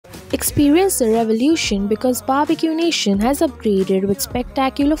Experience the revolution because BBQ Nation has upgraded with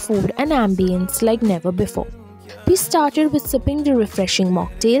spectacular food and ambience like never before. We started with sipping the refreshing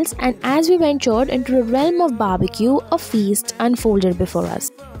mocktails, and as we ventured into the realm of barbecue, a feast unfolded before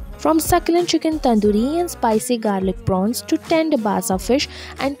us. From succulent chicken tandoori and spicy garlic prawns to tender basa fish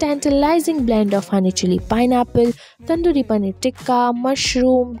and tantalizing blend of honey chili pineapple, tandoori paneer tikka,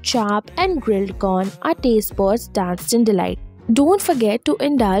 mushroom, chap and grilled corn, our taste buds danced in delight. Don't forget to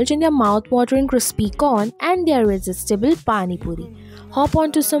indulge in their mouth-watering crispy corn and their irresistible pani puri. Hop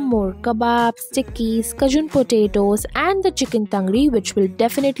onto some more kebabs, tikkis, cajun potatoes and the chicken tangri, which will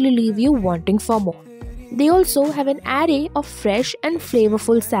definitely leave you wanting for more. They also have an array of fresh and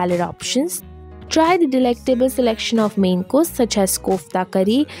flavorful salad options. Try the delectable selection of main course such as kofta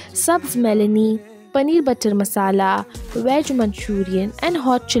curry, sabz melani, paneer butter masala, veg manchurian and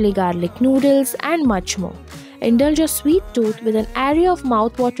hot chili garlic noodles and much more. Indulge your sweet tooth with an array of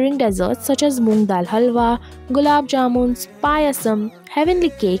mouth-watering desserts such as moong dal halwa, gulab jamuns, payasam, heavenly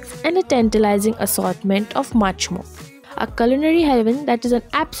cakes and a tantalizing assortment of much more. A culinary heaven that is an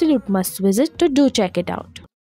absolute must visit, to do check it out.